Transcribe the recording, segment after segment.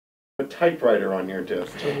A typewriter on your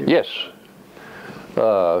desk. Yes.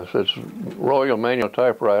 It's Royal Manual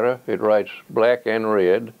typewriter. It writes black and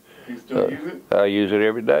red. You still use it? I use it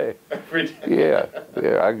every day. Every day? Yeah.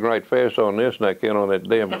 I can write fast on this than I can on that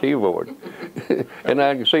damn keyboard. And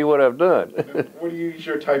I can see what I've done. What do you use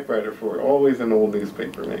your typewriter for? Always an old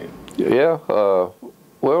newspaper, man. Yeah.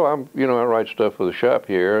 Well, I write stuff for the shop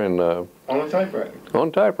here and. On a typewriter?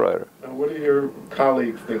 On typewriter. Now, what do your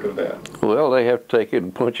colleagues think of that? Well, they have to take it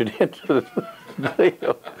and punch it into the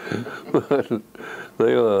deal.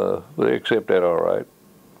 But they accept that all right.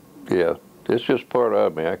 Yeah. It's just part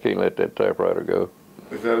of me. I can't let that typewriter go.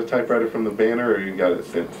 Is that a typewriter from the Banner, or you got it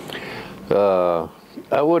since?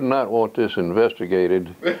 I would not want this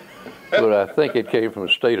investigated, but I think it came from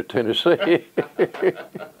the state of Tennessee.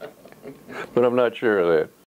 But I'm not sure of that.